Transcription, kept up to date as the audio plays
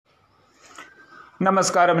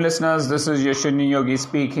Namaskaram listeners, this is Yashini Yogi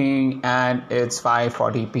speaking and it's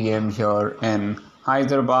 5:40 p.m. here in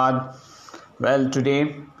Hyderabad. Well,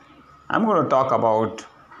 today I'm going to talk about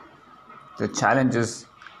the challenges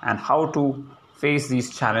and how to face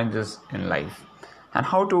these challenges in life and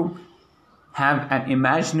how to have an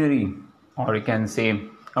imaginary, or you can say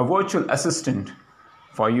a virtual assistant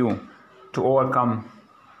for you to overcome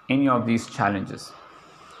any of these challenges.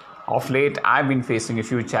 Of late, I've been facing a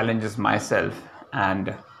few challenges myself,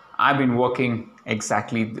 and I've been working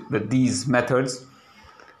exactly with these methods,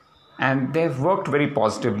 and they've worked very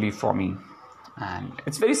positively for me. And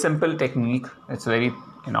it's very simple technique. It's very,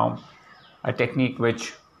 a technique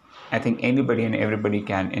which I think anybody and everybody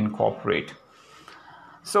can incorporate.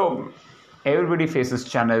 So everybody faces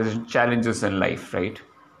challenges in life, right?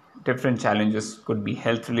 Different challenges could be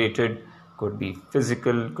health related, could be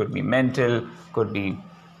physical, could be mental, could be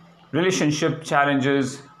relationship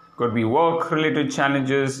challenges, could be work-related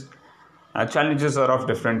challenges. Challenges are of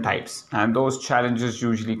different types, and those challenges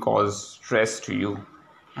usually cause stress to you,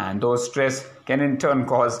 and those stress can in turn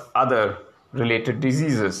cause other related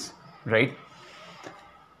diseases, right?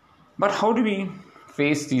 But how do we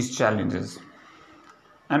face these challenges?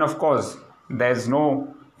 And of course, there's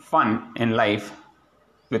no fun in life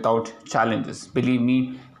without challenges. Believe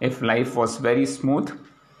me, if life was very smooth,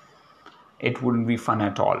 it wouldn't be fun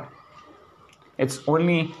at all. It's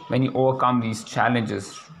only when you overcome these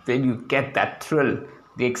challenges when you get that thrill,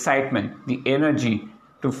 the excitement, the energy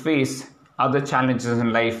to face other challenges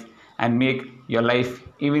in life and make your life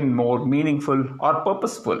even more meaningful or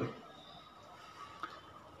purposeful.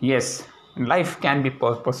 Yes, life can be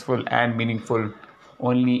purposeful and meaningful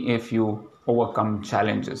only if you overcome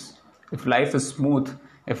challenges. If life is smooth,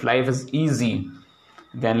 if life is easy,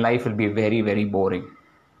 then life will be very, very boring.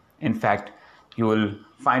 In fact, you will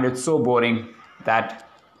find it so boring that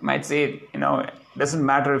you might say, it doesn't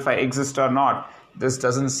matter if I exist or not. This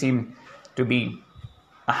doesn't seem to be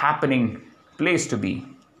a happening place to be.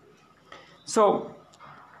 So,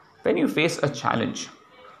 when you face a challenge,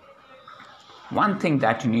 one thing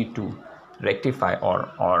that you need to rectify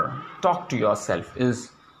or talk to yourself is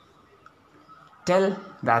tell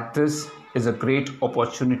that this is a great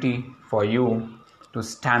opportunity for you to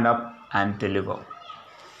stand up and deliver.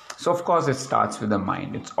 So of course it starts with the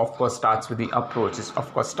mind. It of course starts with the approach. It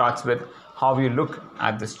of course starts with how you look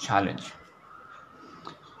at this challenge.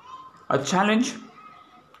 A challenge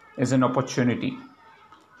is an opportunity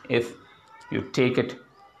if you take it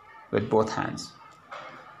with both hands.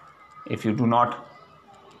 If you do not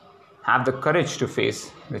have the courage to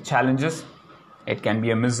face the challenges, it can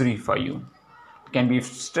be a misery for you. It can be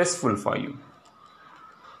stressful for you,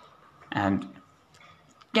 and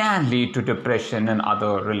can lead to depression and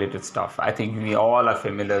other related stuff. I think we all are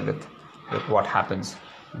familiar with what happens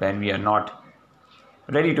when we are not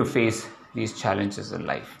ready to face these challenges in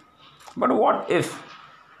life. But what if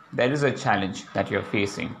there is a challenge that you're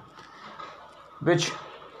facing which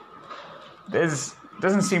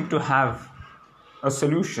doesn't seem to have a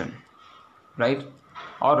solution, right?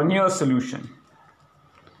 Or a near solution.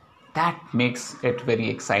 That makes it very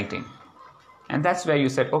exciting. And that's where you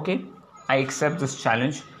said, okay, I accept this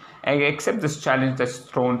challenge. I accept this challenge that's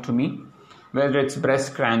thrown to me, whether it's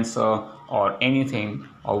breast cancer or anything,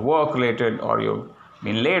 or work related, or you've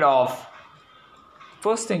been laid off.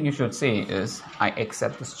 First thing you should say is, I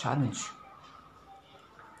accept this challenge.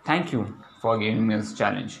 Thank you for giving me this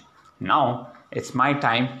challenge. Now it's my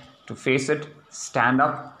time to face it, stand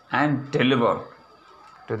up and deliver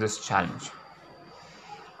to this challenge.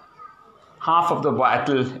 Half of the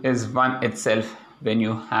battle is won itself when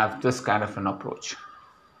you have this kind of an approach.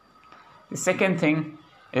 The second thing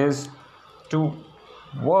is to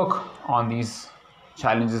work on these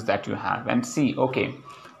challenges that you have and see, okay,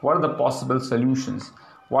 what are the possible solutions?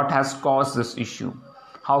 What has caused this issue?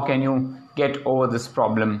 How can you get over this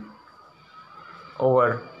problem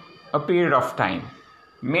over a period of time?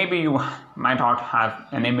 Maybe you might not have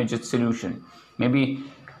an immediate solution. Maybe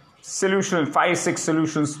 5-6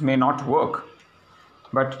 solutions may not work,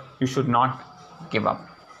 but you should not give up.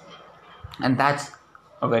 And that's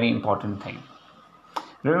a very important thing.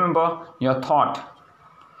 Remember, your thought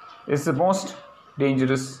is the most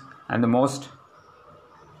dangerous and the most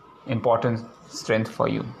important strength for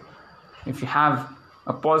you. If you have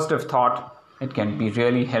a positive thought, it can be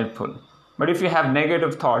really helpful. But if you have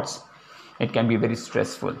negative thoughts, it can be very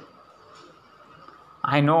stressful.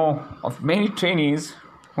 I know of many trainees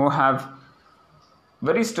who have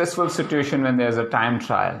very stressful situation when there's a time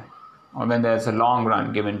trial or when there's a long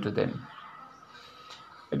run given to them.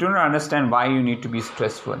 I do not understand why you need to be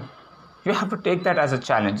stressful. You have to take that as a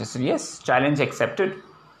challenge. I said, yes, challenge accepted.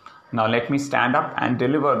 Now let me stand up and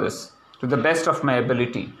deliver this to the best of my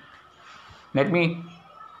ability.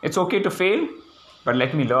 It's okay to fail, but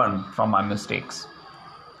let me learn from my mistakes.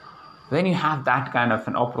 When you have that kind of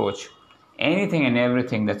an approach, anything and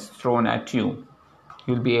everything that's thrown at you,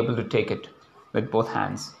 you'll be able to take it with both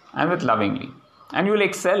hands and with lovingly. And you'll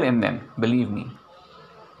excel in them, believe me.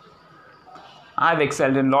 I've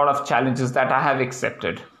excelled in a lot of challenges that I have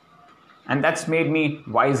accepted. And that's made me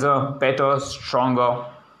wiser, better, stronger.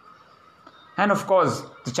 And of course,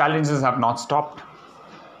 the challenges have not stopped.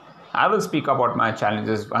 I will speak about my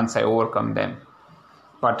challenges once I overcome them.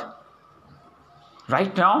 But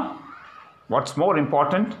right now, what's more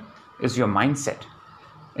important is your mindset,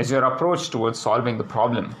 is your approach towards solving the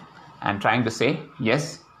problem and trying to say,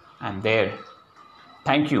 yes, I'm there.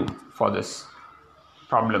 Thank you for this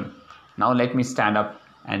problem. Now let me stand up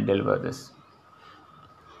and deliver this.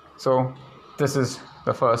 So this is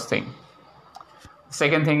the first thing.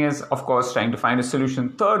 Second thing is, of course, trying to find a solution.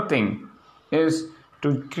 Third thing is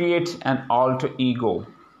to create an alter ego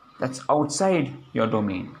that's outside your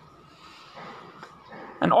domain.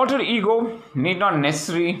 An alter ego need not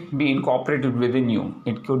necessarily be incorporated within you.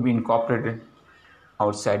 It could be incorporated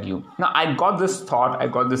outside you. Now, I got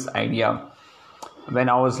this idea when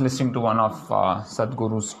I was listening to one of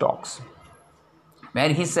Sadhguru's talks, where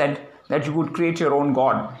he said that you could create your own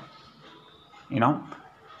God,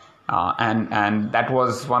 and that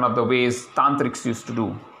was one of the ways tantrics used to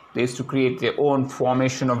do. They used to create their own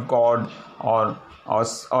formation of God or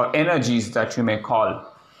energies that you may call.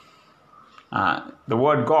 The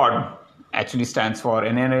word God actually stands for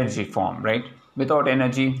an energy form, right? Without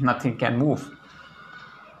energy, nothing can move.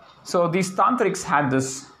 So these tantrics had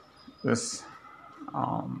this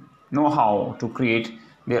know-how to create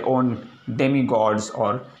their own demigods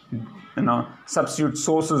or substitute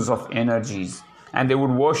sources of energies, and they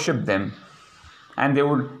would worship them, and they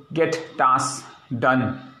would get tasks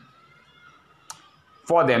done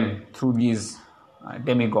for them through these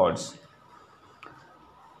demigods.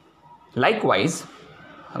 Likewise,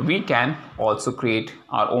 we can also create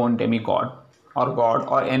our own demigod or God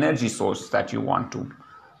or energy source that you want to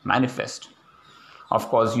manifest. Of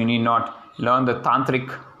course, you need not learn the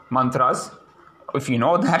tantric mantras. If you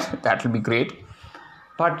know that will be great.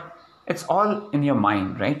 But it's all in your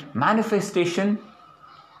mind, right? Manifestation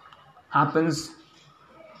happens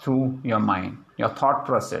through your mind. Your thought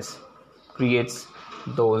process creates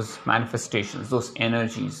those manifestations, those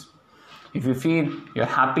energies. If you feel you're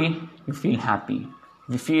happy, you feel happy.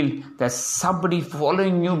 If you feel there's somebody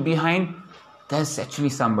following you behind, there's actually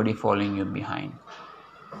somebody following you behind.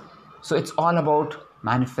 So it's all about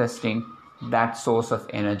manifesting that source of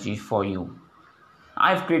energy for you.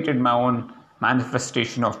 I've created my own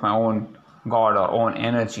manifestation of my own God or own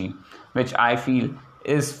energy, which I feel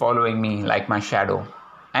is following me like my shadow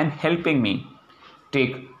and helping me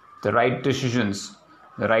take the right decisions,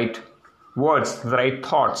 the right words, the right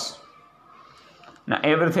thoughts. Now,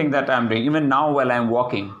 everything that I'm doing, even now while I'm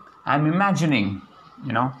walking, I'm imagining,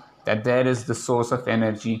 that there is the source of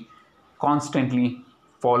energy constantly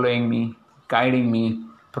following me, guiding me,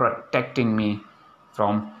 protecting me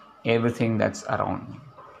from everything that's around me.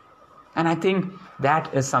 And I think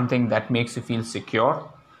that is something that makes you feel secure,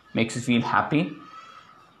 makes you feel happy,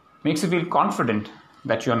 makes you feel confident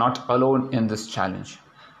that you're not alone in this challenge.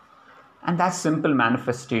 And that's simple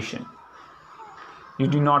manifestation. You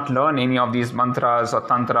do not learn any of these mantras or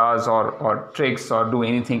tantras or tricks or do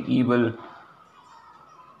anything evil.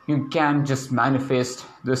 You can just manifest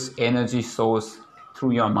this energy source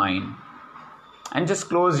through your mind. And just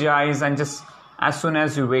close your eyes and just as soon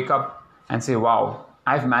as you wake up and say, wow,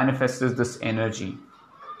 I've manifested this energy.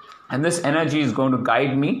 And this energy is going to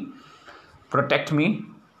guide me, protect me.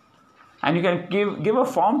 And you can give a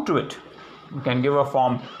form to it. You can give a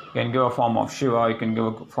form of Shiva, you can give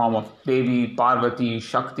a form of Devi, Parvati,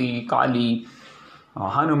 Shakti, Kali,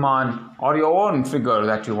 Hanuman, or your own figure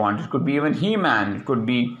that you want. It could be even He-Man, it could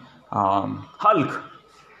be Hulk.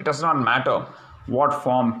 It does not matter what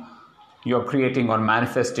form you're creating or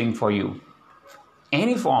manifesting for you.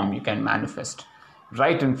 Any form you can manifest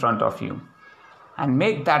right in front of you and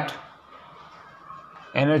make that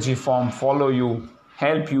energy form follow you,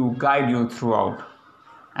 help you, guide you throughout.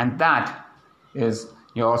 And that is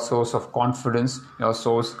your source of confidence, your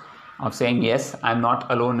source of saying, yes, I'm not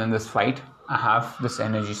alone in this fight. I have this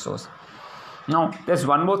energy source. Now, there's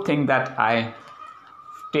one more thing that I've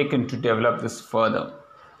taken to develop this further.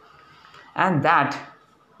 And that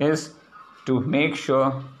is to make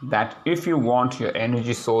sure that if you want your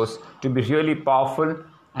energy source to be really powerful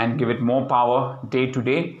and give it more power day to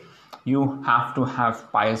day, you have to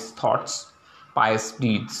have pious thoughts, pious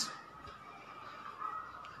deeds.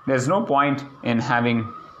 There's no point in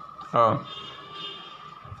having a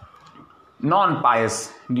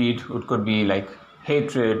non-pious deed. It could be like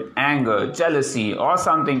hatred, anger, jealousy, or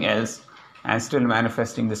something else, and still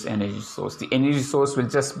manifesting this energy source. The energy source will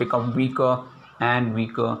just become weaker and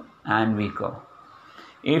weaker and weaker.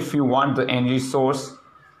 If you want the energy source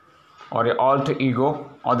or your alter ego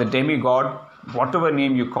or the demigod, whatever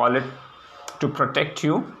name you call it, to protect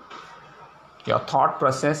you, your thought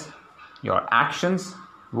process, your actions,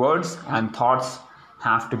 words and thoughts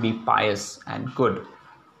have to be pious and good,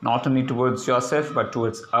 not only towards yourself but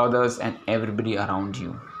towards others and everybody around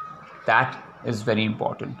you. That is very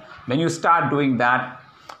important. When you start doing that,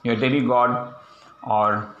 your demigod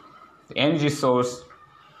or the energy source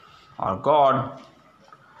or God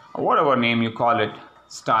or whatever name you call it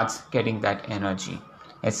starts getting that energy.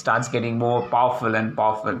 It starts getting more powerful and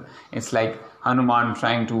powerful. It's like Hanuman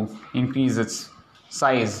trying to increase its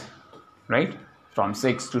size, right? From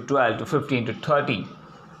 6 to 12 to 15 to 30,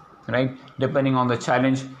 right? Depending on the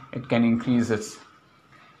challenge, it can increase its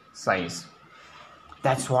size.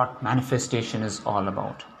 That's what manifestation is all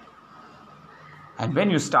about. And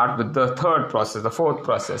when you start with the third process, the fourth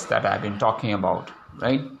process that I've been talking about,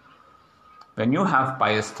 right? When you have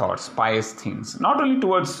pious thoughts, pious things, not only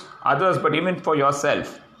towards others, but even for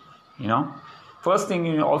yourself, first thing,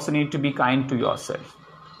 you also need to be kind to yourself.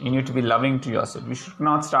 You need to be loving to yourself. You should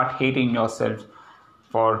not start hating yourself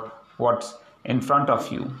for what's in front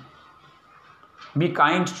of you. Be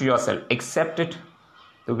kind to yourself. Accept it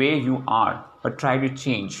the way you are, but try to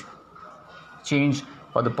change. Change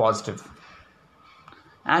for the positive.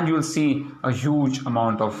 And you'll see a huge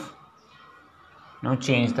amount of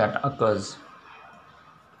change that occurs.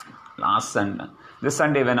 This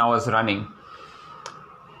Sunday when I was running,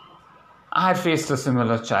 I had faced a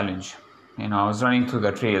similar challenge. I was running through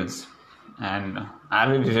the trails and I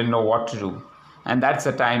really didn't know what to do. And that's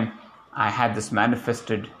the time I had this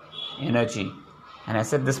manifested energy. And I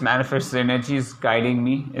said, this manifested energy is guiding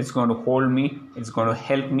me. It's going to hold me. It's going to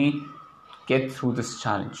help me get through this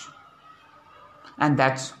challenge. And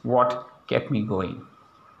that's what kept me going.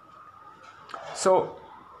 So,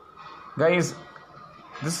 guys,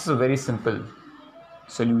 this is a very simple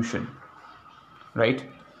solution, right?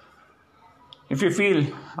 If you feel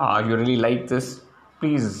you really like this,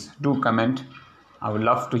 please do comment. I would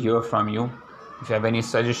love to hear from you. If you have any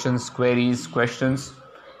suggestions, queries, questions,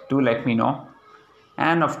 do let me know.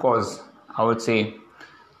 And of course, I would say,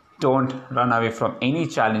 don't run away from any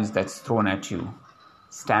challenge that's thrown at you.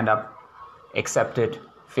 Stand up, accept it,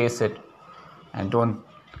 face it, and don't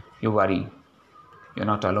you worry. You're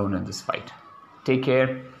not alone in this fight. Take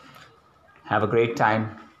care. Have a great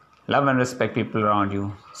time. Love and respect people around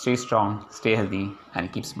you. Stay strong, stay healthy,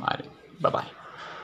 and keep smiling. Bye-bye.